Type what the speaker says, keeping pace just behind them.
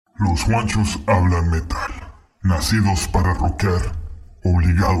Los Juanchos hablan metal, nacidos para rockear,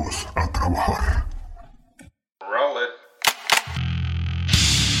 obligados a trabajar. Roll it.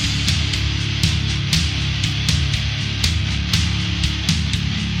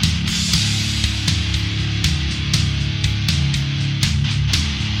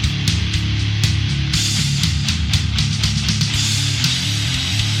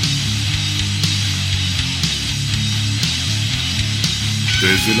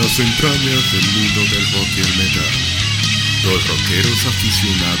 Desde las entrañas del mundo del rock y el metal, dos rockeros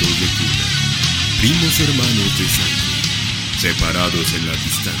aficionados de cuna, primos hermanos de sangre, separados en la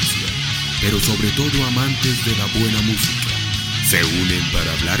distancia, pero sobre todo amantes de la buena música, se unen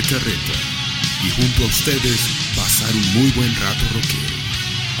para hablar carreta y junto a ustedes pasar un muy buen rato rockero.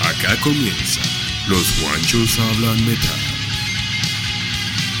 Acá comienza Los Juanchos hablan metal.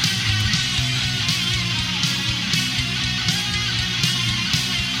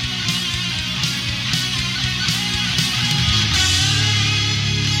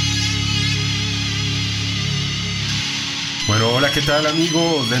 Bueno, hola, ¿qué tal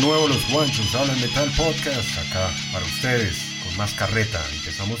amigos? De nuevo Los Juanchos hablan metal podcast, acá para ustedes, con más carreta.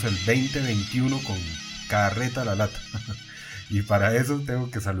 Empezamos el 2021 con carreta a la lata. Y para eso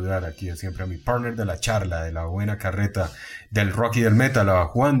tengo que saludar aquí siempre a mi partner de la charla, de la buena carreta, del rock y del metal, a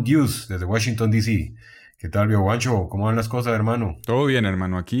Juan Dius, desde Washington, D.C. ¿Qué tal, viejo Juancho? ¿Cómo van las cosas, hermano? Todo bien,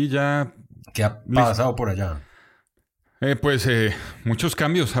 hermano. Aquí ya... ¿Qué ha pasado por allá? Muchos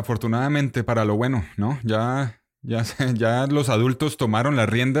cambios, afortunadamente, para lo bueno, ¿no? Ya los adultos tomaron las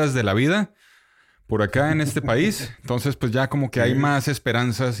riendas de la vida por acá en este país. Entonces, pues ya como que hay más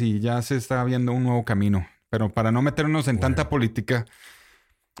esperanzas y ya se está viendo un nuevo camino. Pero para no meternos en tanta política,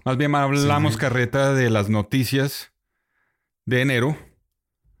 más bien hablamos carreta de las noticias de enero,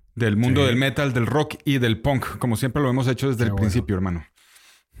 del mundo del metal, del rock y del punk, como siempre lo hemos hecho desde el principio, hermano.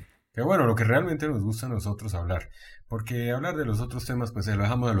 Qué bueno, lo que realmente nos gusta a nosotros hablar. Porque hablar de los otros temas, pues se lo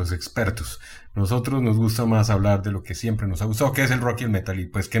dejamos a los expertos. Nosotros nos gusta más hablar de lo que siempre nos ha gustado, que es el rock y el metal. Y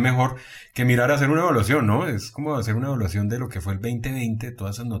pues qué mejor que mirar a hacer una evaluación, ¿no? Es como hacer una evaluación de lo que fue el 2020,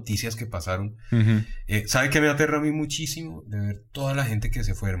 todas esas noticias que pasaron. Uh-huh. ¿Sabe qué me aterra a mí muchísimo? De ver toda la gente que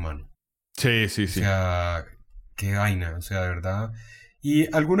se fue, hermano. Sí. O sea, qué vaina, o sea, de verdad.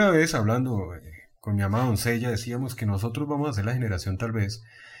 Y alguna vez, hablando con mi amada doncella, decíamos que nosotros vamos a ser la generación, tal vez...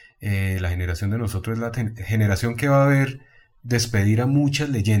 la generación de nosotros es la generación que va a ver despedir a muchas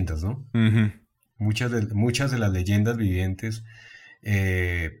leyendas, ¿no? Uh-huh. Muchas de las leyendas vivientes,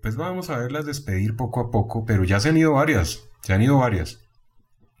 pues vamos a verlas despedir poco a poco, pero ya se han ido varias.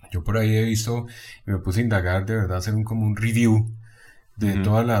 Yo por ahí he visto, me puse a indagar, de verdad, hacer como un review de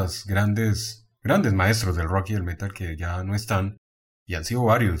todas las grandes maestros del rock y del metal que ya no están, y han sido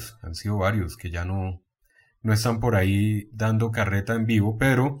varios que ya no están por ahí dando carreta en vivo,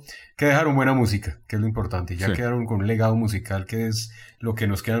 pero que dejaron buena música, que es lo importante. Ya quedaron con un legado musical, que es lo que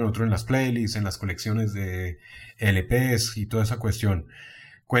nos queda a nosotros en las playlists, en las colecciones de LPs y toda esa cuestión.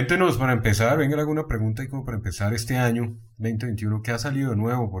 Cuéntenos para empezar, venga alguna pregunta y como para empezar este año 2021, ¿qué ha salido de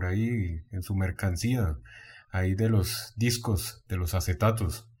nuevo por ahí en su mercancía? Ahí de los discos, de los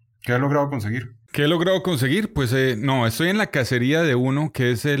acetatos. ¿Qué ha logrado conseguir? ¿Qué he logrado conseguir? Pues no, estoy en la cacería de uno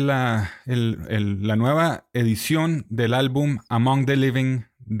que es la nueva edición del álbum Among the Living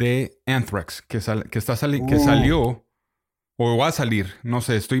de Anthrax, que salió o va a salir, no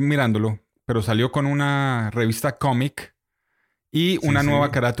sé, estoy mirándolo, pero salió con una revista cómic y una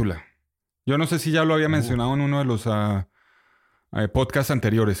nueva carátula. Yo no sé si ya lo había mencionado en uno de los podcasts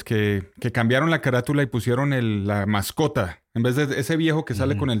anteriores, que cambiaron la carátula y pusieron la mascota, en vez de ese viejo que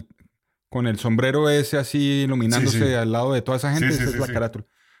sale con el sombrero ese así iluminándose al lado de toda esa gente, esa es la carátula.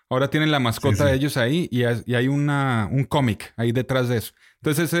 Ahora tienen la mascota de ellos ahí y hay un cómic ahí detrás de eso.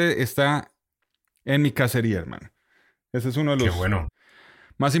 Entonces ese está en mi cacería, hermano. Ese es uno de los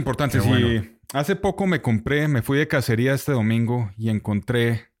más importantes. Y hace poco me fui de cacería este domingo y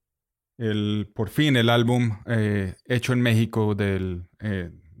encontré por fin el álbum hecho en México de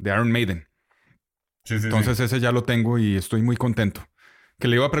Iron Maiden. Entonces ese ya lo tengo y estoy muy contento. Que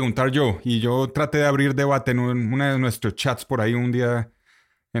le iba a preguntar yo, y yo traté de abrir debate en uno de nuestros chats por ahí un día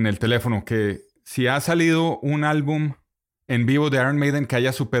en el teléfono, que si ha salido un álbum en vivo de Iron Maiden que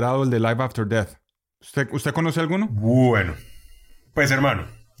haya superado el de Live After Death. ¿Usted conoce alguno? Bueno, pues hermano,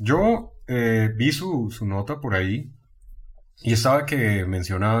 yo vi su nota por ahí y estaba que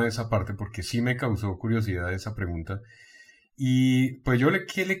mencionaba esa parte porque sí me causó curiosidad esa pregunta. Y pues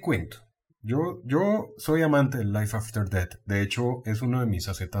 ¿qué le cuento? Yo soy amante del Life After Death. De hecho, es uno de mis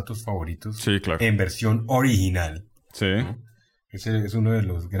acetatos favoritos. Sí, claro. En versión original. Sí. ¿No? Ese es uno de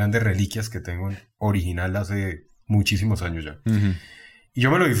los grandes reliquias que tengo original hace muchísimos años ya. Uh-huh. Y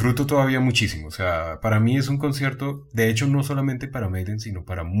yo me lo disfruto todavía muchísimo. O sea, para mí es un concierto, de hecho, no solamente para Maiden, sino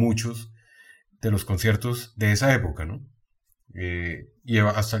para muchos de los conciertos de esa época, ¿no? Y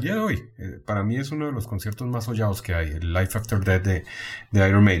hasta el día de hoy, para mí es uno de los conciertos más hollados que hay, el Life After Death de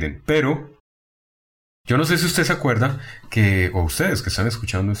Iron Maiden. Pero yo no sé si usted se acuerda o ustedes que están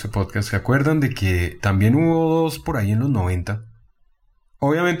escuchando este podcast, se acuerdan de que también hubo dos por ahí en los 90.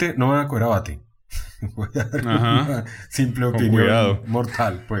 Obviamente no van a coger a bate. Voy a dar una simple opinión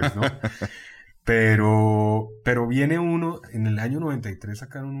mortal, pues, ¿no? Pero viene uno, en el año 93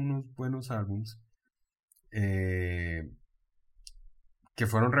 sacaron unos buenos álbums que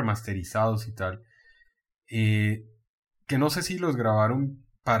fueron remasterizados y tal, que no sé si los grabaron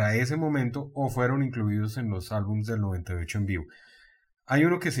para ese momento o fueron incluidos en los álbums del 98 en vivo. Hay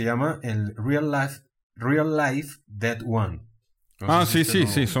uno que se llama el Real Life Dead One. No sí,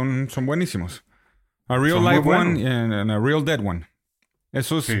 son buenísimos. A Real Life One and a Real Dead One.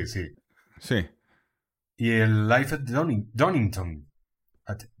 Esos... Sí. Y el Life at Donington.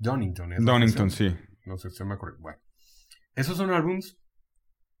 Donington, sí. No sé si me acuerdo. Bueno. Esos son álbums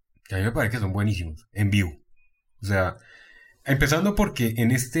que a mí me parece que son buenísimos, en vivo. O sea, empezando porque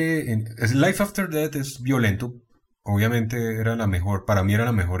Life After Death es violento. Obviamente era para mí era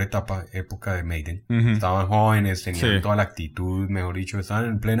la mejor época de Maiden. Uh-huh. Estaban jóvenes, tenían toda la actitud, mejor dicho, estaban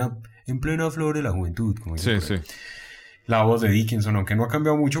en plena flor de la juventud. Como sí. La voz de Dickinson, aunque no ha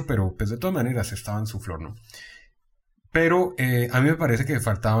cambiado mucho, pero pues de todas maneras estaba en su flor, ¿no? Pero a mí me parece que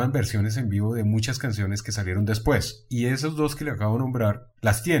faltaban versiones en vivo de muchas canciones que salieron después. Y esos dos que le acabo de nombrar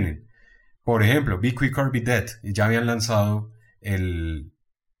las tienen. Por ejemplo, Be Quick or Be Dead. Y ya habían lanzado el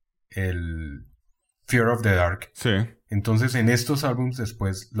Fear of the Dark. Sí. Entonces en estos álbumes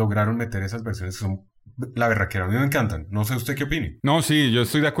después lograron meter esas versiones que son la berraquera. A mí me encantan. No sé usted qué opine. No, sí, yo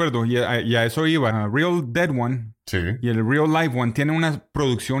estoy de acuerdo. Y a eso iba. Real Dead One y el Real Live One tienen una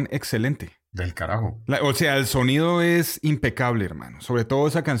producción excelente. Del carajo. O sea, el sonido es impecable, hermano. Sobre todo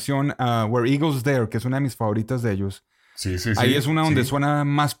esa canción Where Eagles Dare, que es una de mis favoritas de ellos. Sí. Ahí es una donde suena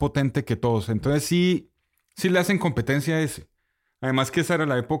más potente que todos. Entonces sí le hacen competencia a ese. Además que esa era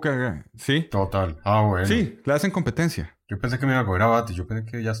la época, ¿sí? Total. Ah, bueno. Sí, le hacen competencia. Yo pensé que me iban a coger a bate. Yo pensé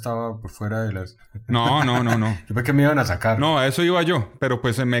que ya estaba por fuera de las... No. Yo pensé que me iban a sacar. No, a eso iba yo. Pero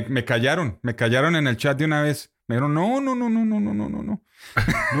pues me callaron. Me callaron en el chat de una vez. Me dijeron, no.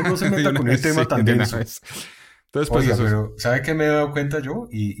 No se meta con el tema tan denso. Entonces, pues oiga, eso. Pero ¿sabe qué me he dado cuenta yo?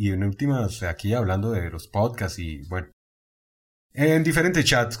 Y en últimas, aquí hablando de los podcasts y bueno, en diferentes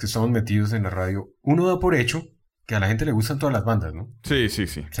chats que estamos metidos en la radio, uno da por hecho que a la gente le gustan todas las bandas, ¿no? Sí.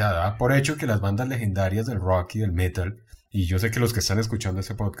 O sea, da por hecho que las bandas legendarias del rock y del metal, y yo sé que los que están escuchando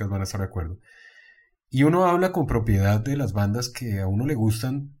ese podcast van a estar de acuerdo, y uno habla con propiedad de las bandas que a uno le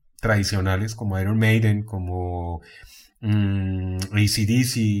gustan, tradicionales, como Iron Maiden, como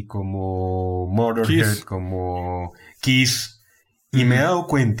AC/DC, como Motorhead, como Kiss, y me he dado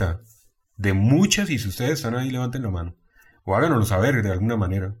cuenta de muchas, y si ustedes están ahí, levanten la mano, o háganoslo saber de alguna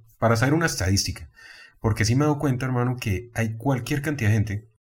manera, para saber una estadística. Porque sí me he dado cuenta, hermano, que hay cualquier cantidad de gente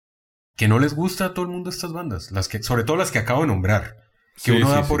que no les gusta a todo el mundo estas bandas, sobre todo las que acabo de nombrar, que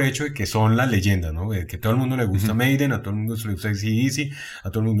uno da por hecho de que son las leyendas, ¿no? De que todo el mundo le gusta Maiden, a todo el mundo le gusta AC/DC, a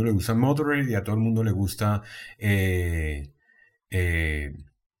todo el mundo le gusta Motorhead y a todo el mundo le gusta...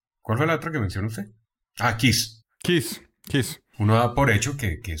 ¿cuál fue la otra que mencionó usted? Ah, Kiss. Kiss. Uno da por hecho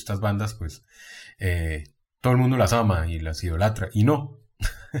que estas bandas, pues, todo el mundo las ama y las idolatra, y no.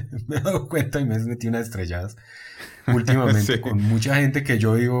 Me he dado cuenta y me he metido unas estrelladas últimamente con mucha gente que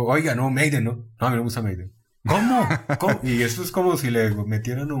yo digo, oiga, no, Maiden, no, a mí no me gusta Maiden. ¿Cómo? Y eso es como si le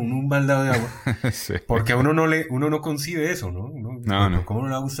metieran un baldado de agua. Sí. Porque uno no concibe eso, ¿no? No. ¿Cómo no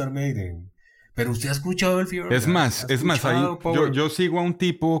le va a gustar Maiden? Pero usted ha escuchado el Fear. Es más, ahí yo sigo a un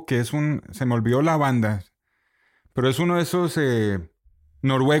tipo que se me olvidó la banda, pero es uno de esos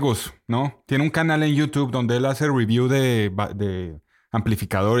noruegos, ¿no? Tiene un canal en YouTube donde él hace review de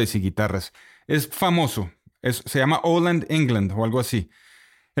amplificadores y guitarras. Es famoso. Se llama Oland England o algo así.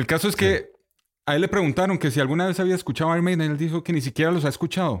 El caso es que a él le preguntaron que si alguna vez había escuchado a Iron Maiden. Él dijo que ni siquiera los ha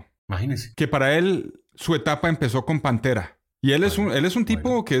escuchado. Imagínese. Que para él su etapa empezó con Pantera. Y él es un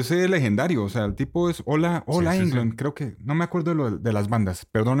tipo que es legendario. O sea, el tipo es Hola England. Creo que... No me acuerdo de las bandas.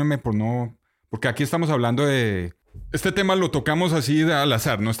 Perdónenme por no... Porque aquí estamos hablando de... Este tema lo tocamos así al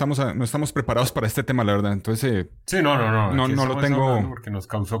azar. No estamos preparados para este tema, la verdad. Entonces... No lo tengo... Porque nos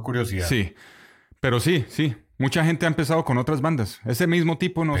causó curiosidad. Sí. Pero sí. Mucha gente ha empezado con otras bandas. Ese mismo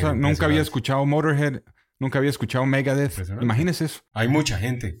tipo nunca había escuchado Motorhead, nunca había escuchado Megadeth. Imagínese eso. Hay mucha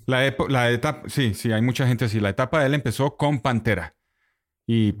gente. La etapa, sí, hay mucha gente así. La etapa de él empezó con Pantera.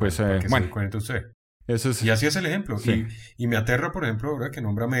 Y pues, ¿Qué se cuenta usted? Eso es... Y así es el ejemplo. Sí. Y me aterra, por ejemplo, ahora que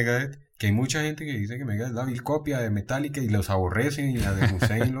nombra Megadeth, que hay mucha gente que dice que Megadeth es la vil copia de Metallica y los aborrecen, y a de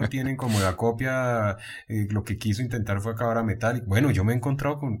Mustaine lo tienen como la copia, lo que quiso intentar fue acabar a Metallica. Bueno, yo me he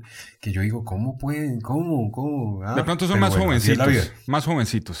encontrado con que yo digo, ¿cómo pueden? ¿Cómo? De pronto son más jovencitos. Más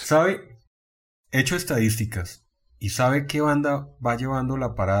jovencitos. ¿Sabe? He hecho estadísticas y ¿sabe qué banda va llevando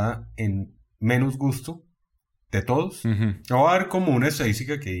la parada en menos gusto de todos? Va a dar como una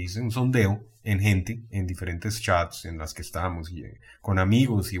estadística que dice un sondeo en gente, en diferentes chats en las que estamos y con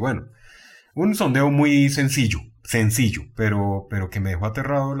amigos y bueno, un sondeo muy sencillo, pero que me dejó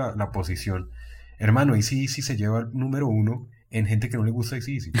aterrado la posición. Hermano, AC/DC se lleva el número 1 en gente que no le gusta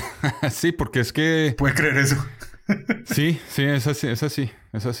AC/DC. Sí, porque es que... ¿Puede creer eso? Sí, es así.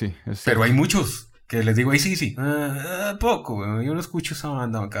 Pero hay muchos que les digo, AC/DC, poco, yo no escucho esa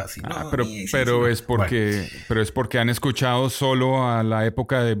banda casi. No, pero es porque han escuchado solo a la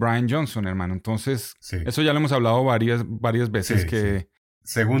época de Brian Johnson, hermano. Entonces, sí. Eso ya lo hemos hablado varias veces. Sí.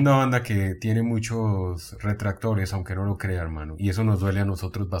 Segunda banda que tiene muchos retractores, aunque no lo crea, hermano. Y eso nos duele a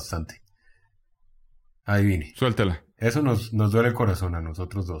nosotros bastante. Adivine. Suéltala. Eso nos duele el corazón a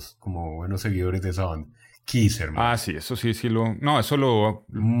nosotros dos, como buenos seguidores de esa banda. Kiss, hermano. Ah, sí, eso sí lo... No, eso lo...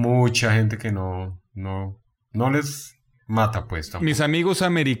 Mucha gente que no les mata, pues, tampoco. Mis amigos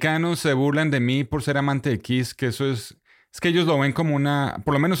americanos se burlan de mí por ser amante de Kiss, que eso es... Es que ellos lo ven como una...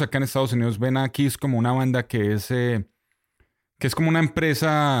 Por lo menos acá en Estados Unidos ven a Kiss como una banda que es como una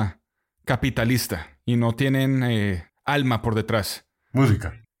empresa capitalista y no tienen alma por detrás.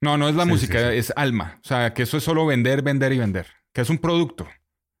 Música. No es la música, es alma. O sea, que eso es solo vender y vender. Que es un producto.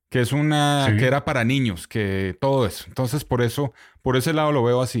 Que es que era para niños, que todo eso. Entonces, por ese lado lo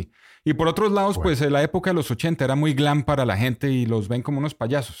veo así. Y por otros lados, pues en la época de los 80 era muy glam para la gente y los ven como unos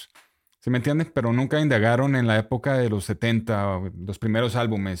payasos. ¿Sí me entienden? Pero nunca indagaron en la época de los 70, los primeros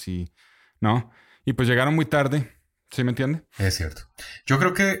álbumes ¿no? Y pues llegaron muy tarde. ¿Sí me entiende? Es cierto. Yo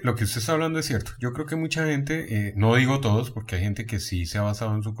creo que lo que usted está hablando es cierto. Yo creo que mucha gente, no digo todos, porque hay gente que sí se ha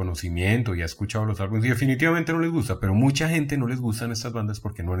basado en su conocimiento y ha escuchado los álbumes y definitivamente no les gusta, pero mucha gente no les gustan estas bandas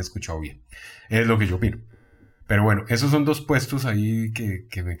porque no han escuchado bien. Es lo que yo opino. Pero bueno, esos son dos puestos ahí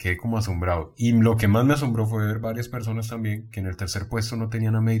que me quedé como asombrado. Y lo que más me asombró fue ver varias personas también que en el tercer puesto no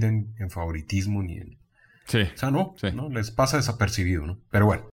tenían a Maiden en favoritismo ni en... Sí. O sea, no les pasa desapercibido, ¿no? Pero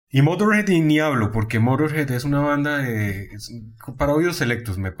bueno. Y Motorhead ni hablo, porque Motorhead es una banda para oídos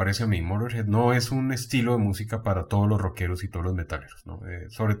selectos, me parece a mí. Motorhead no es un estilo de música para todos los rockeros y todos los metaleros, ¿no?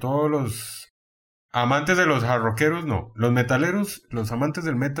 Sobre todo los amantes de los hard rockeros, no. Los metaleros, los amantes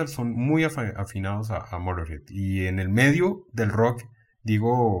del metal son muy afinados a Motorhead. Y en el medio del rock,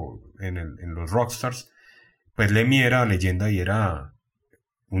 digo, en los rockstars, pues Lemmy era leyenda y era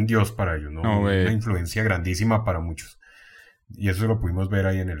un dios para ellos, ¿no? Una influencia grandísima para muchos. Y eso lo pudimos ver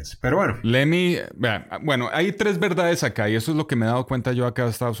ahí en el Pero bueno. Lemmy, bueno, hay tres verdades acá y eso es lo que me he dado cuenta yo acá en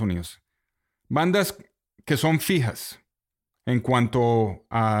Estados Unidos. Bandas que son fijas en cuanto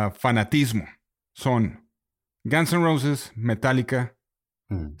a fanatismo son Guns N' Roses, Metallica,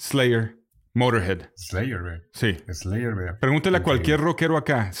 Slayer, Motorhead. Slayer, ¿ve? Sí. Slayer, ¿ve? Pregúntele a cualquier rockero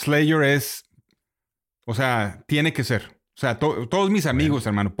acá. Slayer es... O sea, tiene que ser. O sea, todos mis amigos,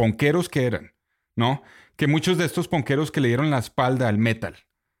 hermano, ponqueros que eran, ¿no? Que muchos de estos punkeros que le dieron la espalda al metal,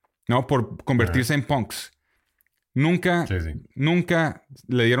 ¿no? Por convertirse en punks. Nunca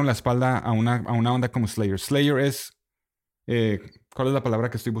le dieron la espalda a una banda como Slayer. Slayer es... ¿cuál es la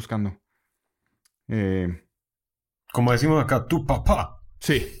palabra que estoy buscando? Como decimos acá, tu papá.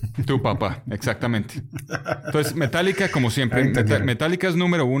 Sí, tu papá, exactamente. Entonces, Metallica, como siempre. Metallica es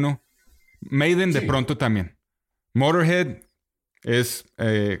número 1. Maiden de pronto también. Motorhead... Es,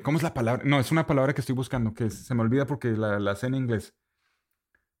 ¿cómo es la palabra? No, es una palabra que estoy buscando, que se me olvida porque la sé en inglés.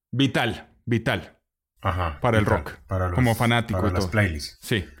 Vital. Ajá. Para el rock. Como fanático. Para las playlists.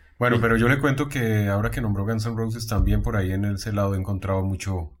 Sí. Bueno, pero yo le cuento que ahora que nombró Guns N' Roses, también por ahí en ese lado he encontrado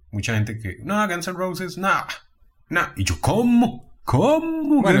mucha gente que, no, Guns N' Roses, nah. Y yo, ¿cómo?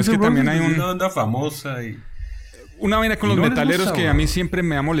 Bueno, Guns es que N' también Roses hay es una banda famosa y... Una vaina con los metaleros que a mí siempre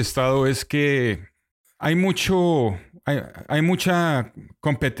me ha molestado es que hay mucha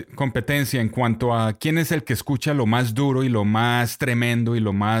competencia en cuanto a quién es el que escucha lo más duro y lo más tremendo y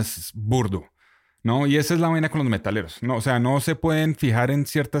lo más burdo, ¿no? Y esa es la vaina con los metaleros, ¿no? O sea, no se pueden fijar en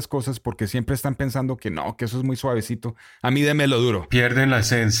ciertas cosas porque siempre están pensando que no, que eso es muy suavecito. A mí démelo duro. Pierden la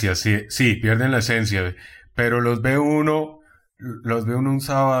esencia, sí, pierden la esencia. Pero los ve uno un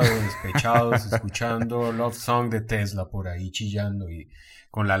sábado despechados escuchando Love Song de Tesla por ahí chillando y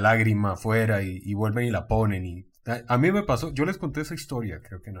con la lágrima afuera y vuelven y la ponen y... A mí me pasó, yo les conté esa historia,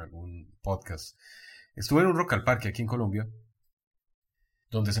 creo que en algún podcast. Estuve en un Rock al Parque aquí en Colombia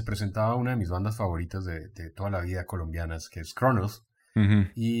donde se presentaba una de mis bandas favoritas de toda la vida colombianas, que es Cronos. Ujú.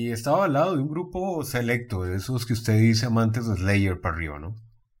 Y estaba al lado de un grupo selecto, de esos que usted dice amantes de Slayer para arriba, ¿no?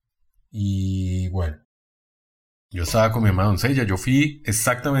 Y bueno, yo estaba con mi hermana Doncella, yo fui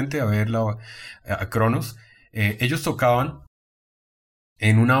exactamente a ver a Cronos. Ellos tocaban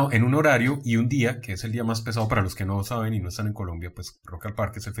en un horario y un día, que es el día más pesado para los que no saben y no están en Colombia, pues Rock al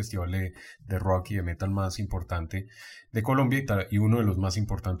Parque es el festival de rock y de metal más importante de Colombia y uno de los más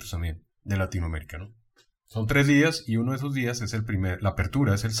importantes también de Latinoamérica, ¿no? Son 3 días y uno de esos días es la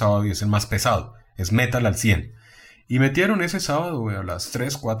apertura es el sábado y es el más pesado, es metal al 100. Y metieron ese sábado a las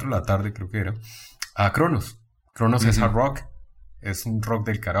 3, 4 de la tarde creo que era, a Cronos. Cronos es hard rock. Es un rock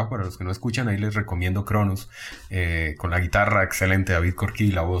del carajo, para los que no escuchan, ahí les recomiendo Cronos, con la guitarra excelente de David Corquí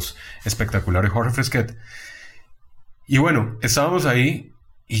y la voz espectacular de Jorge Fresquet. Y bueno, estábamos ahí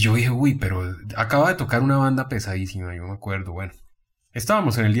y yo dije, uy, pero acaba de tocar una banda pesadísima, yo me acuerdo, bueno.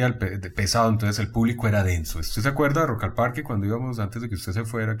 Estábamos en el día pesado, entonces el público era denso. ¿Usted se acuerda de Rock al Parque cuando íbamos antes de que usted se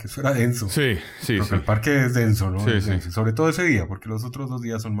fuera? Que eso era denso. Sí, sí, Rock sí. al Parque es denso, ¿no? Sí, Es denso. sí. Sobre todo ese día, porque los otros 2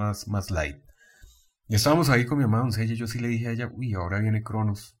 días son más light. Y estábamos ahí con mi mamá Doncella y yo sí le dije a ella, uy, ahora viene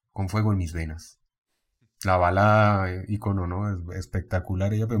Cronos con fuego en mis venas. La balada ícono, ¿no? Es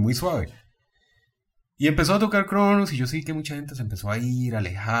espectacular, ella, pero muy suave. Y empezó a tocar Cronos y yo sí que mucha gente se empezó a ir, a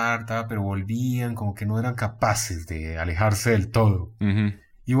alejar, pero volvían, como que no eran capaces de alejarse del todo. Ujú.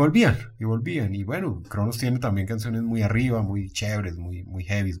 Y volvían. Y bueno, Cronos tiene también canciones muy arriba, muy chéveres, muy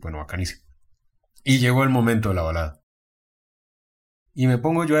heavy, bueno, bacanísimo. Y llegó el momento de la balada. Y me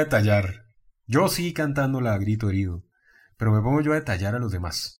pongo yo a detallar. Yo sí cantándola a grito herido, pero me pongo yo a detallar a los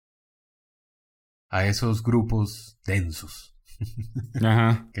demás. A esos grupos densos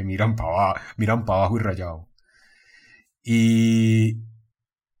Ajá. que miran para abajo y rayado. Y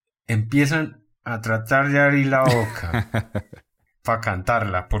empiezan a tratar de abrir la boca para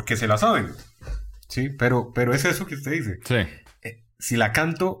cantarla, porque se la saben. Sí, pero es eso que usted dice. Sí. Si la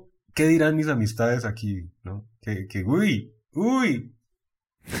canto, ¿qué dirán mis amistades aquí? ¿No? Que uy,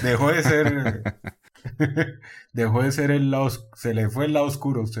 dejó de ser el lado, se le fue el lado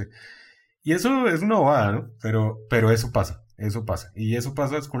oscuro a usted. Y eso es una bobada, ¿no? Pero eso pasa. Y eso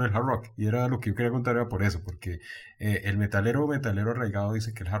pasa es con el hard rock. Y era lo que yo quería contar, era por eso, porque el metalero arraigado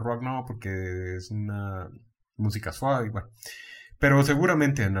dice que el hard rock no, porque es una música suave, bueno. Pero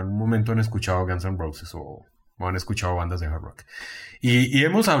seguramente en algún momento han escuchado Guns N' Roses o han escuchado bandas de hard rock. Y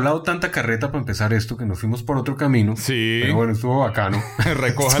hemos hablado tanta carreta para empezar esto que nos fuimos por otro camino. Sí. Pero bueno, estuvo bacano.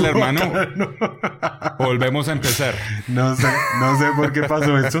 Recójale, Estuvo hermano. bacano. Volvemos a empezar. No sé por qué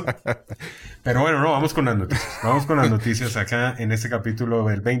pasó esto. Pero bueno, no, vamos con las noticias. Vamos con las noticias acá en este capítulo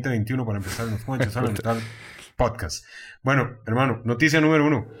del 2021 para empezar los Ponchos a la Metal Podcast. Bueno, hermano, noticia número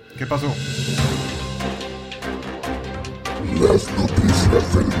 1. ¿Qué pasó? Las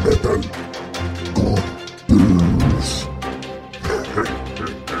noticias del metal con Bruce.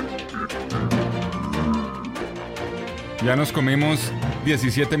 Ya nos comimos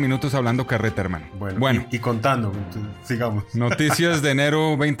 17 minutos hablando carreta, hermano. Bueno. Y contando, entonces, sigamos. Noticias de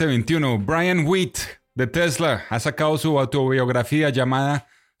enero 2021. Brian Wheat de Tesla ha sacado su autobiografía llamada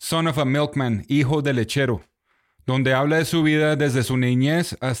Son of a Milkman, hijo de lechero, donde habla de su vida desde su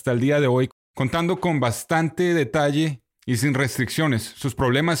niñez hasta el día de hoy, contando con bastante detalle y sin restricciones sus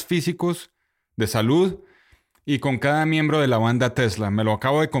problemas físicos, de salud y con cada miembro de la banda Tesla. Me lo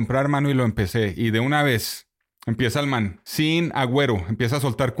acabo de comprar, mano, y lo empecé. Y de una vez empieza el man, sin agüero, empieza a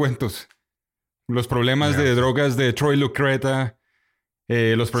soltar cuentos. Los problemas de drogas de Troy Lucreta,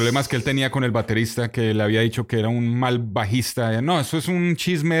 los problemas que él tenía con el baterista, que le había dicho que era un mal bajista. No, eso es un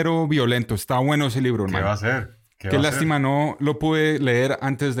chismero violento. Está bueno ese libro, hermano. ¿Qué va a hacer? Qué lástima, no lo pude leer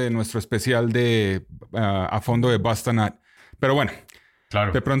antes de nuestro especial de a fondo de Bust a Nut. Pero bueno,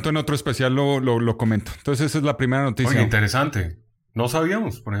 claro. De pronto en otro especial lo comento. Entonces esa es la primera noticia. Oye, interesante. No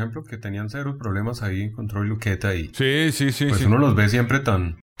sabíamos, por ejemplo, que tenían serios problemas ahí con Troy Lucchetta y Sí. pues sí. uno los ve siempre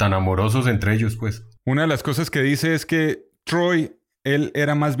tan amorosos entre ellos, pues. Una de las cosas que dice es que Troy, él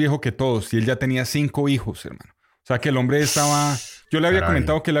era más viejo que todos y él ya tenía 5 hijos, hermano. O sea que el hombre estaba... Yo le había Caray.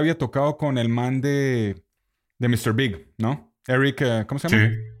 comentado que él había tocado con el man de Mr. Big, ¿no? Eric, ¿cómo se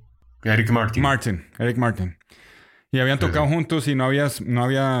llama? Sí. Eric Martin. Eric Martin. Y habían tocado juntos y no había,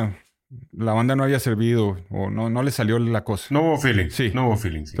 la banda no había servido o no le salió la cosa. No hubo feeling. Sí. No hubo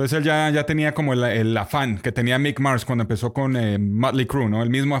feeling, sí. Entonces él ya tenía como el afán que tenía Mick Mars cuando empezó con Motley Crue, ¿no? El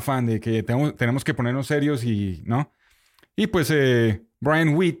mismo afán de que tenemos que ponernos serios y, ¿no? Y pues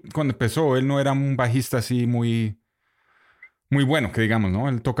Brian Wheat, cuando empezó, él no era un bajista así muy bueno, que digamos, ¿no?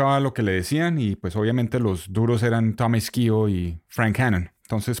 Él tocaba lo que le decían y pues obviamente los duros eran Tom Esquio y Frank Hannon.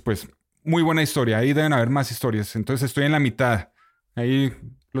 Entonces, pues, muy buena historia. Ahí deben haber más historias. Entonces estoy en la mitad Ahí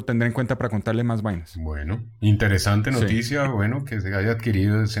lo tendré en cuenta para contarle más vainas. Bueno, interesante noticia, bueno, que se haya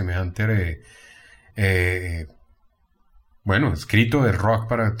adquirido semejante, escrito de rock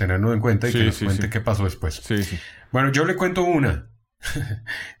para tenerlo en cuenta y que nos cuente qué pasó después. Sí, sí. Bueno, yo le cuento una.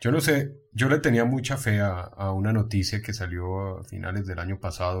 Yo no sé, yo le tenía mucha fe a una noticia que salió a finales del año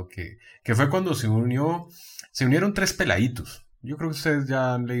pasado, que fue cuando se unieron 3 peladitos. Yo creo que ustedes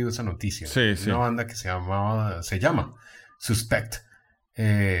ya han leído esa noticia. Sí, sí. Una banda que se llama Suspect.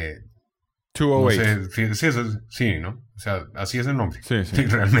 208. No sé, sí, ¿no? O sea, así es el nombre. Sí, sí.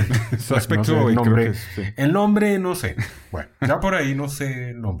 Realmente. Suspect No sé, 208, creo que es, sí. El nombre no sé. Bueno, ya por ahí no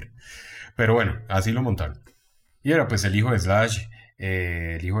sé el nombre. Pero bueno, así lo montaron. Y era pues el hijo de Slash,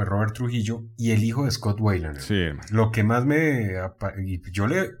 el hijo de Robert Trujillo y el hijo de Scott Weiland. Sí, hermano. Lo que más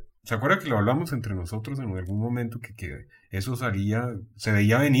 ¿se acuerda que lo hablamos entre nosotros en algún momento que eso se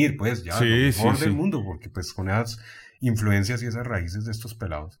veía venir, pues, ya, lo mejor del mundo, porque pues con esas influencias y esas raíces de estos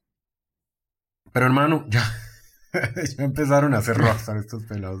pelados. Pero hermano, ya empezaron a hacer rockstar estos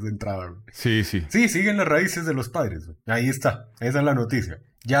pelados de entrada, güey. Sí, sí. Sí, siguen las raíces de los padres, güey. Ahí está, esa es la noticia.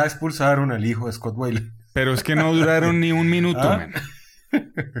 Ya expulsaron al hijo de Scott Weiland. Pero es que no duraron ni un minuto, man.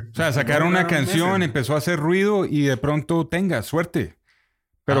 O sea, sacaron una canción, meses. Empezó a hacer ruido y de pronto tenga suerte.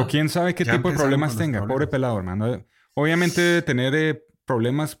 Pero quién sabe qué tipo de problemas tenga. Pobre pelado, hermano. Obviamente debe tener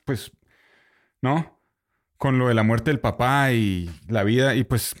problemas, pues, ¿no? Con lo de la muerte del papá y la vida. Y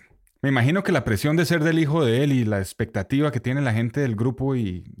pues, me imagino que la presión de ser del hijo de él y la expectativa que tiene la gente del grupo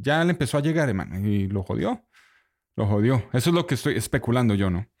y ya le empezó a llegar, hermano. Y lo jodió. Lo jodió. Eso es lo que estoy especulando yo,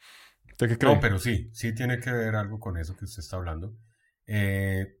 ¿no? ¿Usted qué cree? No, pero sí tiene que ver algo con eso que usted está hablando.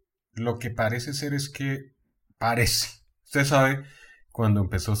 Lo que parece ser es que usted sabe, cuando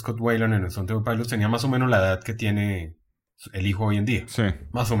empezó Scott Weiland en el Stone Temple Pilots tenía más o menos la edad que tiene el hijo hoy en día. Sí.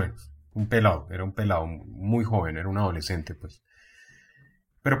 Más o menos. Era un pelado muy joven, era un adolescente, pues.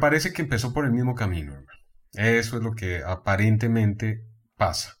 Pero parece que empezó por el mismo camino, hermano. Eso es lo que aparentemente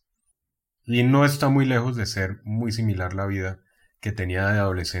pasa. Y no está muy lejos de ser muy similar la vida que tenía de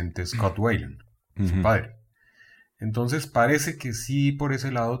adolescente Scott Weiland, su padre. Entonces parece que sí por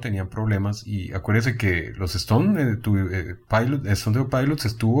ese lado tenían problemas y acuérdese que los Stone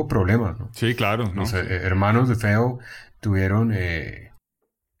Pilots tuvo problemas, ¿no? Sí, claro, ¿no? Los hermanos de Feo tuvieron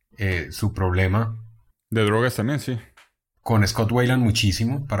su problema. De drogas también, sí. Con Scott Weiland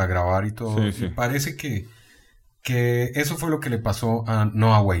muchísimo para grabar y todo. Sí, sí. Y parece que eso fue lo que le pasó a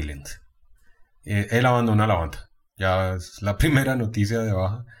Noah Weiland. Él abandonó la banda. Ya es la primera noticia de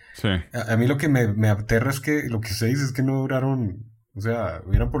baja. Sí. A mí lo que me aterra es que lo que se dice es que no duraron, o sea,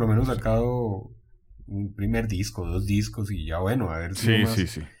 hubieran por lo menos sacado un primer disco, 2 discos y ya bueno, a ver si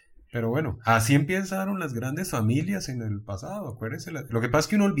Sí. Pero bueno, así empezaron las grandes familias en el pasado, acuérdense. Lo que pasa es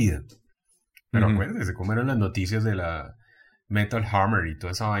que uno olvida. Pero acuérdense cómo eran las noticias de la Metal Hammer y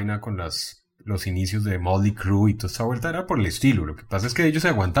toda esa vaina con los inicios de Motley Crue y toda esa vuelta era por el estilo. Lo que pasa es que ellos se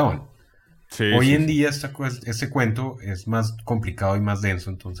aguantaban. Hoy en día este cuento es más complicado y más denso,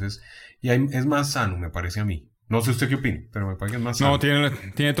 entonces, es más sano, me parece a mí. No sé usted qué opina, pero me parece que es más sano. No,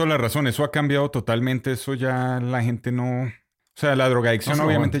 tiene toda la razón. Eso ha cambiado totalmente. Eso ya la gente no... O sea, la drogadicción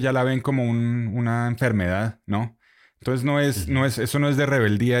obviamente ya la ven como una enfermedad, ¿no? Entonces eso no es de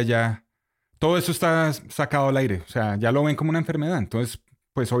rebeldía ya. Todo eso está sacado al aire. O sea, ya lo ven como una enfermedad. Entonces,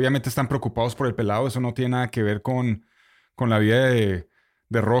 pues obviamente están preocupados por el pelado. Eso no tiene nada que ver con la vida de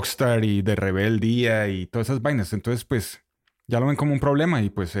rockstar y de rebeldía y todas esas vainas. Entonces, pues, ya lo ven como un problema. Y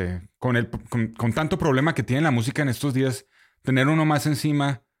pues, con tanto problema que tiene la música en estos días, tener uno más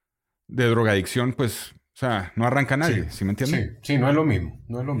encima de drogadicción, pues, o sea, no arranca nadie. ¿Sí me entienden? Sí, no es lo mismo.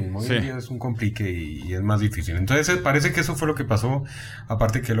 Hoy en día es un complique y es más difícil. Entonces, parece que eso fue lo que pasó.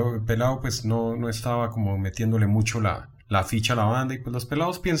 Aparte que el pelado, pues, no estaba como metiéndole mucho la ficha a la banda. Y pues los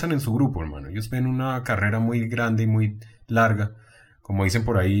pelados piensan en su grupo, hermano. Ellos ven una carrera muy grande y muy larga, como dicen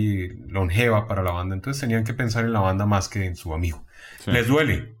por ahí, longeva para la banda. Entonces tenían que pensar en la banda más que en su amigo. Sí. Les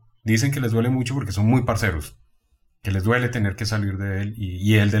duele. Dicen que les duele mucho porque son muy parceros. Que les duele tener que salir de él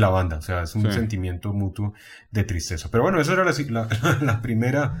y él de la banda. O sea, es un sentimiento mutuo de tristeza. Pero bueno, esa era la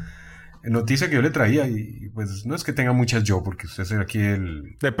primera noticia que yo le traía. Y pues no es que tenga muchas yo, porque usted es aquí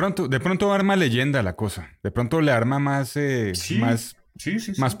el... De pronto arma leyenda la cosa. De pronto le arma más...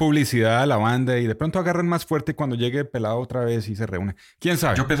 Más publicidad a la banda y de pronto agarran más fuerte cuando llegue el pelado otra vez y se reúne. ¿Quién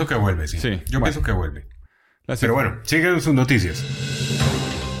sabe? Yo pienso que vuelve, sí. Pienso que vuelve. Pero bueno, siguen sus noticias.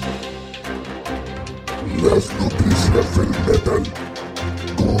 Las noticias del metal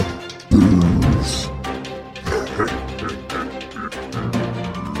con Bruce.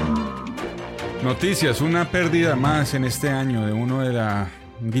 Noticias, una pérdida más en este año de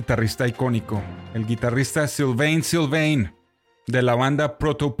un guitarrista icónico, el guitarrista Sylvain Sylvain, de la banda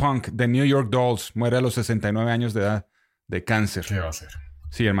proto-punk de New York Dolls, muere a los 69 años de edad de cáncer. ¿Qué va a hacer?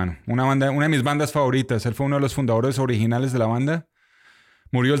 Sí, hermano. Una de mis bandas favoritas. Él fue uno de los fundadores originales de la banda.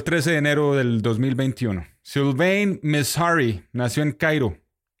 Murió el 13 de enero del 2021. Sylvain Mesari nació en Cairo,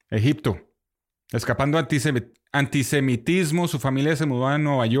 Egipto. Escapando antisemitismo, su familia se mudó a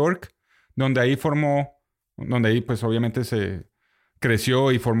Nueva York, donde ahí pues obviamente se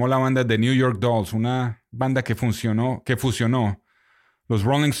creció y formó la banda de New York Dolls, una banda que fusionó los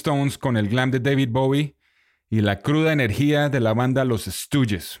Rolling Stones con el glam de David Bowie y la cruda energía de la banda Los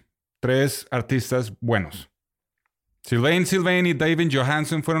Stooges. 3 artistas buenos. Sylvain y David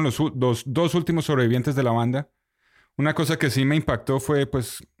Johansen fueron los dos últimos sobrevivientes de la banda. Una cosa que sí me impactó fue,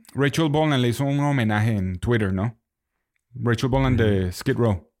 pues, Rachel Bolan le hizo un homenaje en Twitter, ¿no? Rachel Bolan de Skid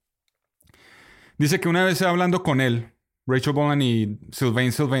Row. Dice que una vez hablando con él, Rachel Bolan y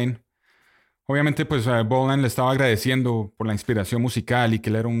Sylvain, obviamente, pues, Bolan le estaba agradeciendo por la inspiración musical y que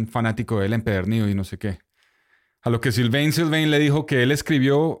él era un fanático de él empedernido y no sé qué. A lo que Sylvain le dijo que él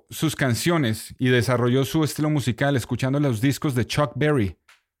escribió sus canciones y desarrolló su estilo musical escuchando los discos de Chuck Berry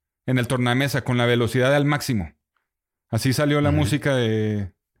en el tornamesa con la velocidad al máximo. Así salió la música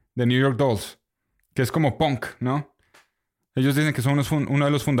de New York Dolls, que es como punk, ¿no? Ellos dicen que son uno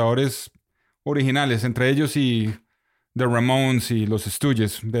de los fundadores originales, entre ellos y The Ramones y los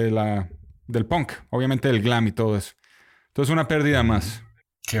Stooges del punk, obviamente del glam y todo eso. Entonces una pérdida más.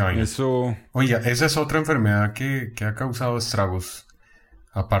 Qué vaina. Eso... Oye, esa es otra enfermedad que ha causado estragos,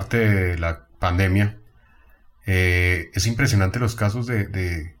 aparte de la pandemia. Es impresionante los casos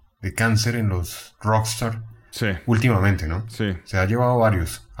de cáncer en los rockstar. Sí. Últimamente, ¿no? Sí. Se ha llevado a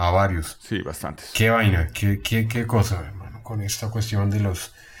varios. Sí, bastantes. Qué vaina, qué cosa, hermano, con esta cuestión de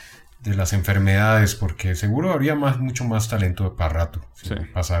las enfermedades, porque seguro habría mucho más talento para rato si Sí.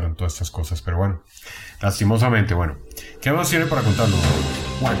 pasaron todas estas cosas, pero bueno, lastimosamente, bueno. ¿Qué más tiene para contarnos?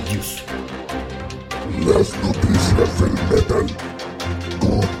 One News. Las noticias del metal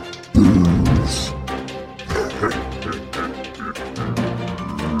con Deuce.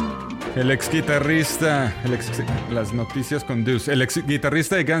 Las noticias con Deuce. El ex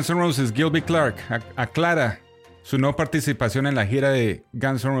guitarrista de Guns N' Roses, Gilby Clarke, aclara su no participación en la gira de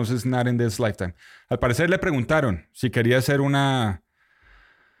Guns N' Roses Not in This Lifetime. Al parecer le preguntaron si quería hacer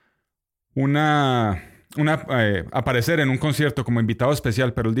aparecer en un concierto como invitado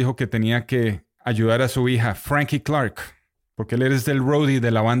especial, pero él dijo que tenía que ayudar a su hija, Frankie Clarke, porque él es del roadie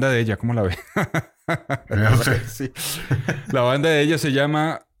de la banda de ella. ¿Cómo la ve? Vea usted. Sí. La banda de ella se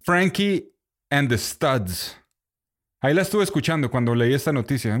llama Frankie and the Studs. Ahí la estuve escuchando cuando leí esta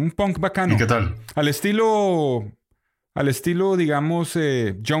noticia. Un punk bacano. ¿Y qué tal? Al estilo, digamos,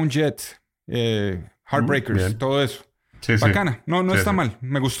 Joan Jett, Heartbreakers, Bien. todo eso. Sí, sí. Bacana. No Sí, está sí. mal.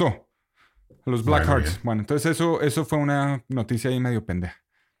 Me gustó. Los Black Bueno, Hearts. bien. Bueno, entonces eso fue una noticia ahí medio pendeja.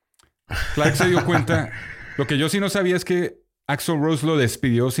 Clark se dio cuenta. Lo que yo sí no sabía es que Axl Rose lo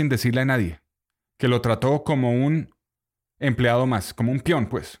despidió sin decirle a nadie. Que lo trató como un empleado más, como un peón,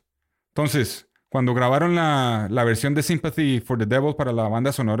 pues. Entonces, cuando grabaron la versión de Sympathy for the Devil para la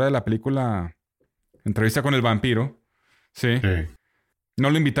banda sonora de la película Entrevista con el Vampiro, ¿sí? Sí. No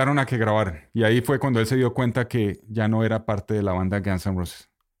lo invitaron a que grabaran. Y ahí fue cuando él se dio cuenta que ya no era parte de la banda Guns N' Roses.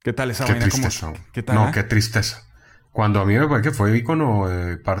 ¿Qué tal esa Qué vaina? tristeza. ¿Qué tal? No, qué tristeza. Cuando a mí me parece que fue ícono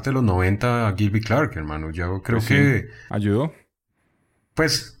parte de los 90 Gilby Clarke, hermano. Yo creo Pues sí. que... ¿Ayudó?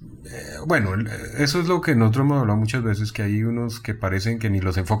 Pues, bueno, eso es lo que nosotros hemos hablado muchas veces, que hay unos que parecen que ni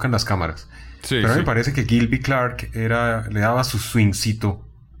los enfocan las cámaras. Sí, Pero a mí sí. me parece que Gilby Clarke le daba su swingcito.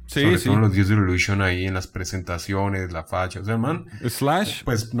 Sí, sobre sí. todo en los Dios de Illusion ahí en las presentaciones, la facha. O sea, man, Slash.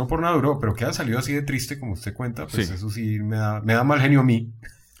 pues no por nada duró, pero que haya salido así de triste como usted cuenta, pues Sí. eso sí me da mal genio a mí.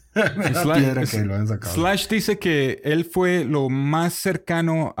 Me da piedra que lo hayan sacado. Slash dice que él fue lo más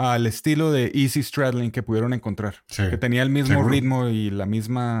cercano al estilo de Easy Stradlin que pudieron encontrar. Sí, Que tenía el mismo seguro. ritmo y la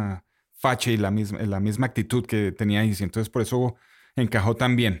misma facha y la misma actitud que tenía Easy. Entonces por eso encajó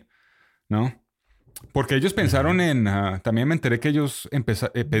tan bien, ¿no? Porque ellos pensaron también me enteré que ellos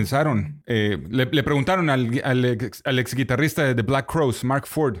pensaron... le preguntaron al ex guitarrista de The Black Crowes, Mark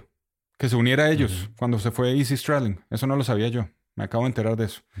Ford, que se uniera a ellos cuando se fue Easy Stradlin. Eso no lo sabía yo. Me acabo de enterar de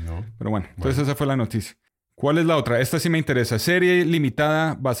eso. No. Pero bueno, entonces esa fue la noticia. ¿Cuál es la otra? Esta sí me interesa. Serie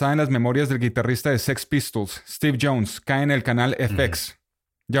limitada basada en las memorias del guitarrista de Sex Pistols, Steve Jones, cae en el canal FX.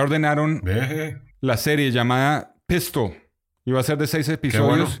 Ya ordenaron Ve. la serie llamada Pistol. Iba a ser de 6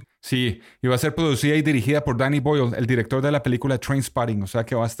 episodios. bueno. Sí, iba a ser producida y dirigida por Danny Boyle, el director de la película Trainspotting. O sea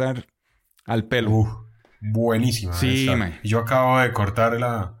que va a estar al pelo. Buenísima. Sí, esta. man. Y yo acabo de cortar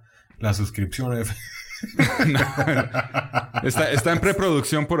la suscripción. No, está en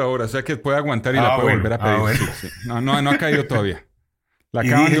preproducción por ahora, o sea que puede aguantar y la puede volver a pedir. Bueno. Sí. No ha caído todavía. La Y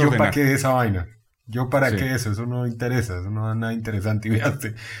acaban dije de yo, ordenar. ¿para qué esa vaina? ¿Yo para Sí. qué eso? Eso no interesa, eso no da nada interesante. Y ya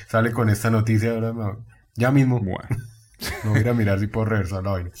sale con esta noticia ahora, ya mismo. Bueno. No voy a ir a mirar si puedo reversar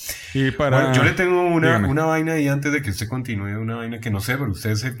la vaina. Y para... Bueno, yo le tengo Dígame. una vaina ahí antes de que usted continúe, una vaina que no sé, pero usted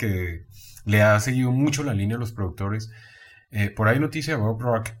es el que le ha seguido mucho la línea a los productores. Por ahí noticia de Bob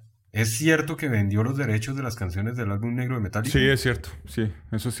Rock. ¿Es cierto que vendió los derechos de las canciones del álbum negro de Metallica? Sí, es cierto. Sí,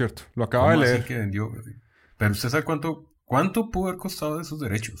 eso es cierto. Lo acabo ¿Cómo de así leer. que vendió? Pero usted sabe cuánto pudo haber costado de esos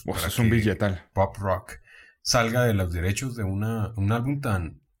derechos. Pues para es un que billetal. Bob Rock salga de los derechos de un álbum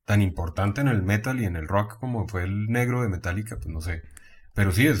tan importante en el metal y en el rock como fue el negro de Metallica, pues no sé.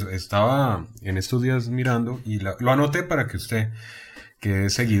 Pero sí, estaba en estos días mirando y lo anoté para que usted, que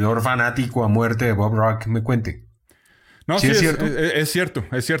es seguidor fanático a muerte de Bob Rock, me cuente. No, ¿Sí sí, es cierto?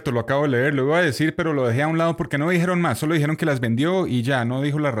 es cierto, lo acabo de leer, lo iba a decir, pero lo dejé a un lado porque no dijeron más, solo dijeron que las vendió y ya, no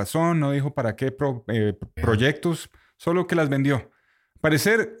dijo la razón, no dijo para qué proyectos, solo que las vendió.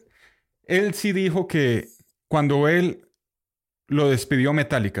 Parecer, él sí dijo que cuando él lo despidió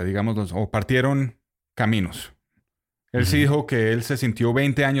Metallica, digamos, o partieron caminos, él sí dijo que él se sintió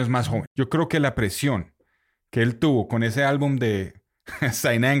 20 años más joven. Yo creo que la presión que él tuvo con ese álbum de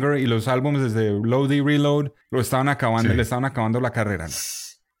Saint Anger y los álbumes desde Load y Reload lo estaban acabando, Sí. le estaban acabando la carrera, ¿no?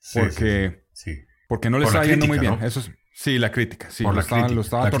 Sí, Porque, sí. porque no le Por la estaba yendo muy crítica, bien. ¿no? Eso es, sí, la crítica. Sí, Por lo la estaba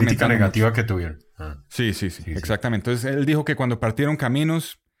crítica atormentando negativa mucho. que tuvieron. Sí, exactamente. Entonces él dijo que cuando partieron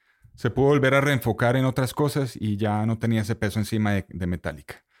caminos se pudo volver a reenfocar en otras cosas y ya no tenía ese peso encima de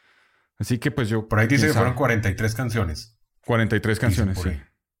Metallica. Así que pues yo... Por ahí dice ¿quién que fueron sabe? 43 canciones. 43 canciones, por sí. ahí.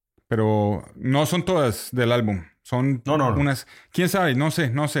 Pero no son todas del álbum. Son No. unas... ¿Quién sabe? No sé.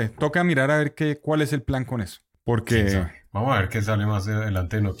 Toca mirar a ver cuál es el plan con eso. ¿Quién Porque... sabe? Vamos a ver qué sale más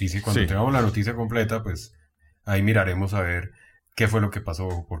adelante de noticia. Y cuando Sí. tengamos la noticia completa, pues ahí miraremos a ver qué fue lo que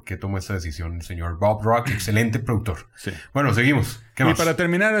pasó, por qué tomó esta decisión el señor Bob Rock, excelente productor. Sí. Bueno, seguimos. ¿Qué Y más? para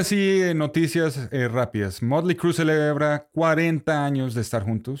terminar así, noticias rápidas. Motley Crue celebra 40 años de estar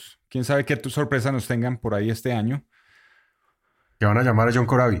juntos. Quién sabe qué sorpresa nos tengan por ahí este año. Que van a llamar a John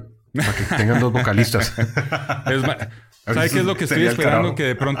Corabi para que tengan dos vocalistas. ¿Sabe qué es lo que estoy Sería el esperando? carajo. Que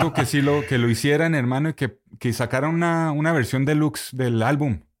de pronto que sí que lo hicieran, hermano, y que sacaran una versión deluxe del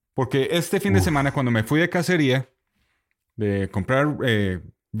álbum. Porque este fin de semana, cuando me fui de cacería, de comprar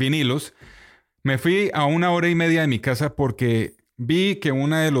vinilos, me fui a 1 hora y media de mi casa porque vi que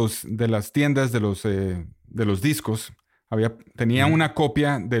una de las tiendas de los discos tenía una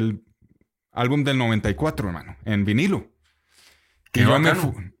copia del álbum del 94, hermano, en vinilo. Qué Y yo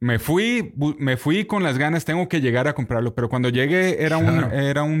bacano. me fui con las ganas, tengo que llegar a comprarlo, pero cuando llegué era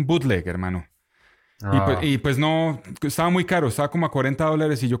un bootleg, hermano. Ah, Y pues no, estaba muy caro, estaba como a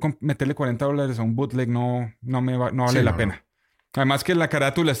 $40 y yo meterle $40 a un bootleg no vale Sí, la no, pena. Además que la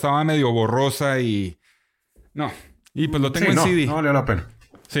carátula estaba medio borrosa y... No, y pues lo tengo sí, en no, CD. no valió la pena.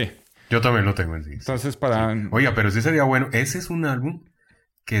 Sí, Yo también lo tengo en sí. entonces para... Oiga, pero sí sería bueno. Ese es un álbum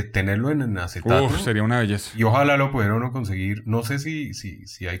que tenerlo en acetato. Sería una belleza. Y ojalá lo pudiera uno conseguir. No sé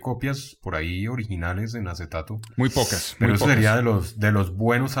si hay copias por ahí originales en acetato. Muy pocas, Pero muy eso pocas. sería de los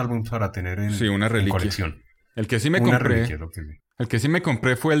buenos álbumes para tener en, Sí, una en reliquia. colección. El que sí me Una compré... reliquia, lo que sí. El que sí me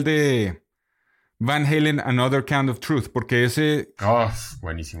compré fue el de Van Halen, Another Kind of Truth, porque ese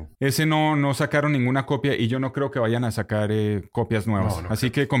Buenísimo. no sacaron ninguna copia y yo no creo que vayan a sacar copias nuevas. No Así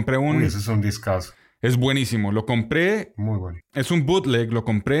que compré un... Uy, ese es un discazo. Es buenísimo. Lo compré, Muy bueno. es un bootleg, lo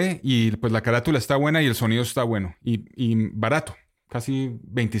compré y pues la carátula está buena y el sonido está bueno. Y barato, casi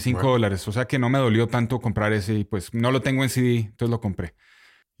 $25. O sea que no me dolió tanto comprar ese y pues no lo tengo en CD, entonces lo compré.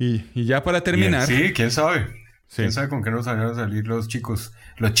 Y ya para terminar... Bien, sí, quién sabe. Sí. ¿Quién sabe con qué nos van a salir los chicos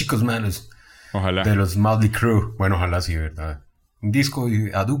malos Ojalá. de los Motley Crue? Bueno, ojalá sí, ¿verdad? Un disco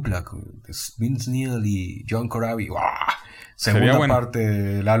a dupla con Vince Neil y John Corabi. ¡Wow! Sería Segunda bueno. parte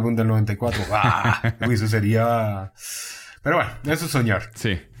del álbum del 94. ¡Wow! Uy, eso sería... Pero bueno, eso es soñar.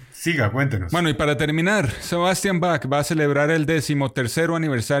 Sí. Siga, cuéntenos. Bueno, y para terminar, Sebastian Bach va a celebrar el 13º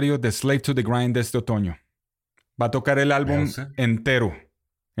aniversario de Slave to the Grind este otoño. Va a tocar el álbum Vea usted. entero,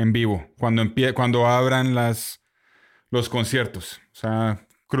 en vivo, cuando abran los conciertos. O sea,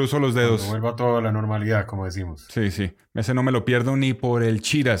 cruzo los Cuando dedos. vuelva todo a la normalidad, como decimos. Sí. Ese no me lo pierdo ni por el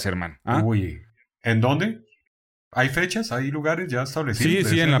Chiras, hermano. ¿Ah? Uy, ¿en dónde? ¿Hay fechas? ¿Hay lugares ya establecidos? Sí, de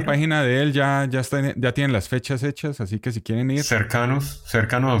esa en la gira? página de él ya tienen las fechas hechas, así que si quieren ir... Cercanos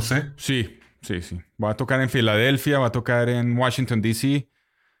a usted. Sí. Va a tocar en Filadelfia, va a tocar en Washington, D.C.,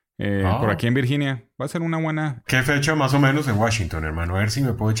 por aquí en Virginia. Va a ser una buena... ¿Qué fecha más o menos en Washington, hermano? A ver si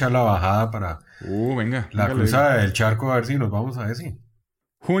me puedo echar la bajada para Venga. la venga, cruzada del charco, a ver si nos vamos a decir.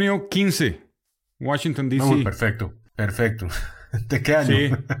 Junio 15 Washington, D.C. No, perfecto. ¿De qué año? Sí,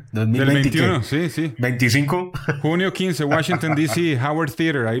 2020, del 21, ¿qué? sí. ¿25? Junio 15, Washington, D.C., Howard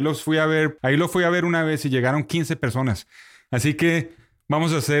Theater. Ahí lo fui a ver una vez y llegaron 15 personas. Así que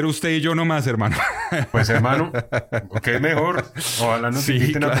vamos a hacer usted y yo nomás, hermano. Pues, hermano, ¿qué es mejor? Ojalá nos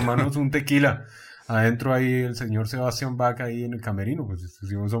inviten claro. a tomarnos un tequila. Adentro ahí el señor Sebastián Bach ahí en el camerino. Pues si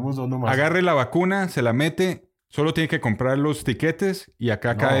somos dos nomás. Agarre la vacuna, se la mete, solo tiene que comprar los tiquetes y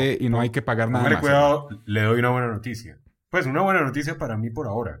acá cae y no hay que pagar nada más. Cuidado, le doy una buena noticia. Pues una buena noticia para mí por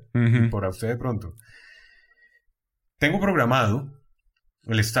ahora. Y para usted de pronto. Tengo programado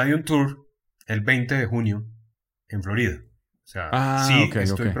el Stadium Tour el 20 de junio en Florida. O sea,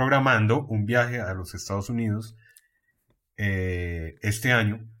 estoy programando un viaje a los Estados Unidos este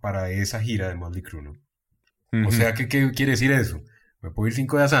año para esa gira de Mötley Crüe, ¿no? O sea, ¿qué quiere decir eso? Me puedo ir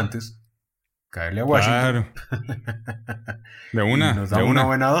 5 días antes, caerle a Washington. Claro. De una. Y nos da una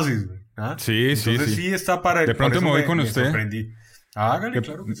buena dosis. ¿Ah? Sí. Entonces sí está para... De pronto me voy con usted. Sorprendí. Hágale,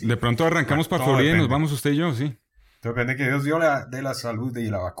 claro que sí. De pronto arrancamos para Florida y nos vamos usted y yo, sí. Depende que Dios dio de la salud y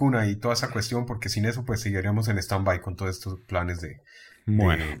la vacuna y toda esa cuestión, porque sin eso pues seguiríamos en stand-by con todos estos planes de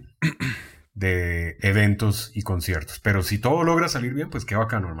eventos y conciertos. Pero si todo logra salir bien, pues qué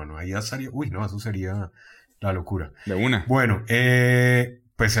bacano, hermano. Ahí ya estaría... Uy, no, eso sería la locura. De una. Bueno,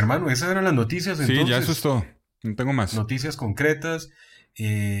 pues hermano, esas eran las noticias. Entonces, sí, ya eso es todo. No tengo más. Noticias concretas.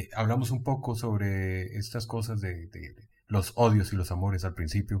 Hablamos un poco sobre estas cosas de los odios y los amores al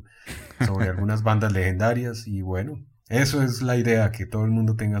principio, sobre algunas bandas legendarias y bueno, eso es la idea, que todo el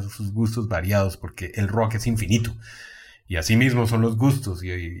mundo tenga sus gustos variados porque el rock es infinito y así mismo son los gustos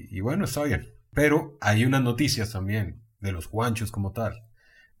y bueno, está bien. Pero hay unas noticias también de los Juanchos como tal,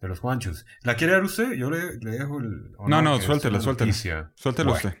 de los Juanchos. ¿La quiere dar usted? Yo le dejo el... No, suéltela.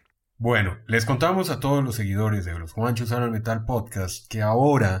 Suéltela usted. Bueno, les contamos a todos los seguidores de los Juanchos Hablan Metal Podcast que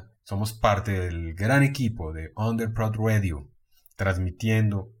ahora somos parte del gran equipo de Underprod Radio,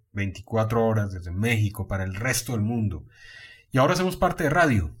 transmitiendo 24 horas desde México para el resto del mundo. Y ahora somos parte de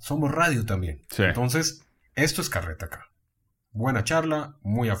radio, somos radio también. Sí. Entonces, esto es carreta acá. Buena charla,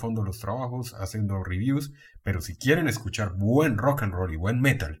 muy a fondo los trabajos, haciendo reviews, pero si quieren escuchar buen rock and roll y buen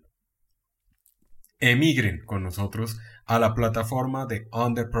metal, emigren con nosotros a la plataforma de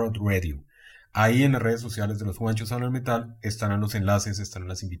Underprod Radio. Ahí en las redes sociales de los Juanchos Hablan Metal estarán los enlaces, estarán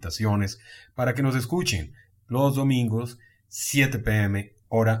las invitaciones para que nos escuchen los domingos 7 p.m.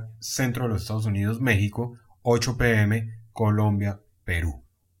 hora centro de los Estados Unidos, México, 8 p.m. Colombia, Perú.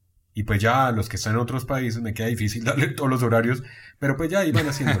 Y pues ya los que están en otros países me queda difícil darle todos los horarios, pero pues ya ahí van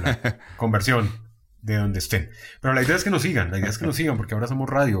haciendo la conversión de donde estén. Pero la idea es que nos sigan, porque ahora somos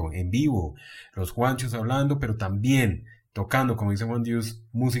radio en vivo, los Juanchos hablando, pero también tocando, como dice Juan Dios,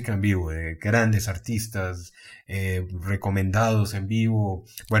 música en vivo, de grandes artistas, recomendados en vivo.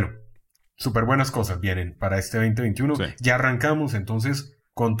 Bueno, súper buenas cosas vienen para este 2021. Sí. Ya arrancamos, entonces,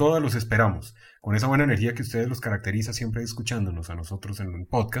 con todas los esperamos. Con esa buena energía que ustedes los caracteriza siempre escuchándonos a nosotros en un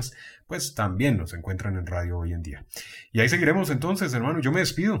podcast, pues también nos encuentran en radio hoy en día. Y ahí seguiremos entonces, hermano. Yo me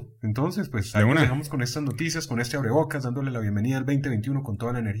despido. Entonces, pues ahí nos dejamos con estas noticias, con este abrebocas, dándole la bienvenida al 2021 con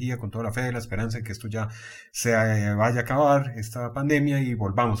toda la energía, con toda la fe, la esperanza de que esto ya se vaya a acabar, esta pandemia, y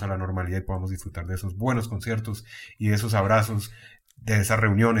volvamos a la normalidad y podamos disfrutar de esos buenos conciertos y de esos abrazos, de esas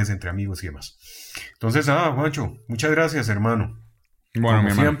reuniones entre amigos y demás. Entonces, Juancho, muchas gracias, hermano. Bueno,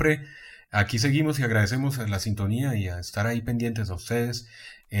 como siempre, aquí seguimos y agradecemos a la sintonía y a estar ahí pendientes a ustedes,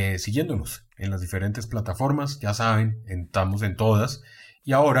 siguiéndonos en las diferentes plataformas. Ya saben, estamos en todas.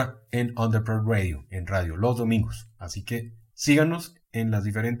 Y ahora en Underprod Radio, en radio, los domingos. Así que síganos en las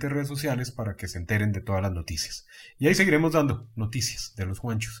diferentes redes sociales para que se enteren de todas las noticias. Y ahí seguiremos dando noticias de los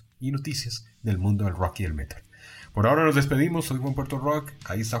Juanchos y noticias del mundo del rock y el metal. Por ahora nos despedimos, soy Juan Puerto Rock,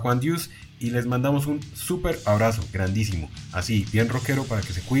 ahí está Juan Dios y les mandamos un súper abrazo, grandísimo, así, bien rockero para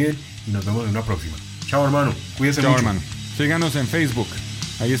que se cuiden y nos vemos en una próxima. Chao, hermano, cuídense mucho. Chao, hermano. Síganos en Facebook,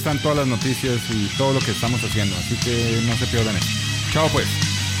 ahí están todas las noticias y todo lo que estamos haciendo, así que no se pierdan eso. Chao pues.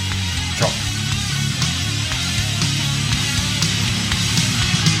 Chao.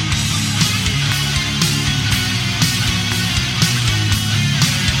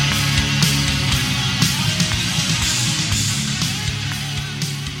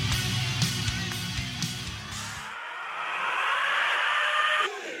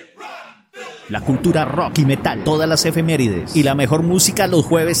 La cultura rock y metal, todas las efemérides y la mejor música los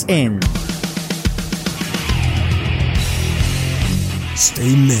jueves en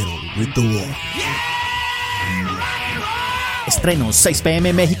Stay Metal with the Wall. Estrenos 6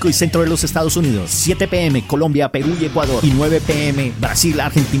 p.m. México y centro de los Estados Unidos, 7 p.m. Colombia, Perú y Ecuador y 9 p.m. Brasil,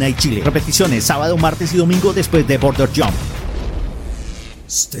 Argentina y Chile. Repeticiones sábado, martes y domingo después de Border Jump.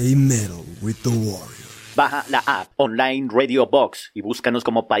 Stay metal with the Warrior. Baja la app Online Radio Box y búscanos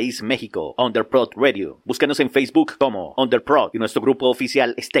como País México, Underprod Radio. Búscanos en Facebook como Underprod y nuestro grupo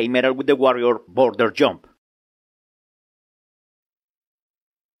oficial Stay Metal with the Warrior Border Jump.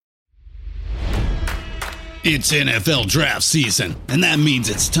 It's NFL draft season, and that means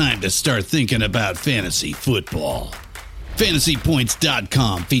it's time to start thinking about fantasy football.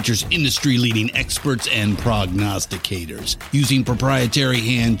 FantasyPoints.com features industry-leading experts and prognosticators using proprietary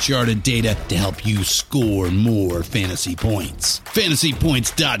hand-charted data to help you score more fantasy points.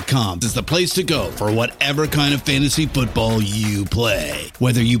 FantasyPoints.com is the place to go for whatever kind of fantasy football you play.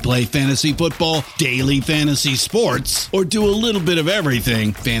 Whether you play fantasy football, daily fantasy sports, or do a little bit of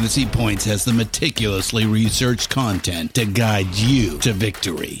everything, Fantasy Points has the meticulously researched content to guide you to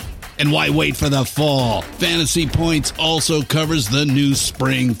victory. And why wait for the fall? Fantasy Points also covers the new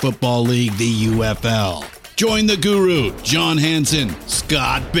spring football league, the UFL. Join the guru, John Hansen,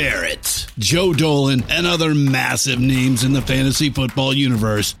 Scott Barrett, Joe Dolan, and other massive names in the fantasy football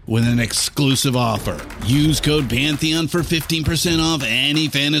universe with an exclusive offer. Use code Pantheon for 15% off any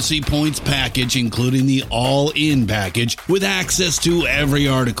Fantasy Points package, including the all-in package, with access to every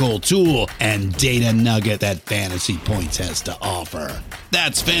article, tool, and data nugget that Fantasy Points has to offer.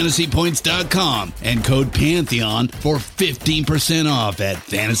 That's FantasyPoints.com and code Pantheon for 15% off at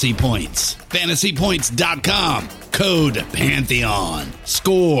Fantasy Points. FantasyPoints.com, code Pantheon.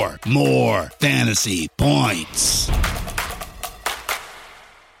 Score more fantasy points.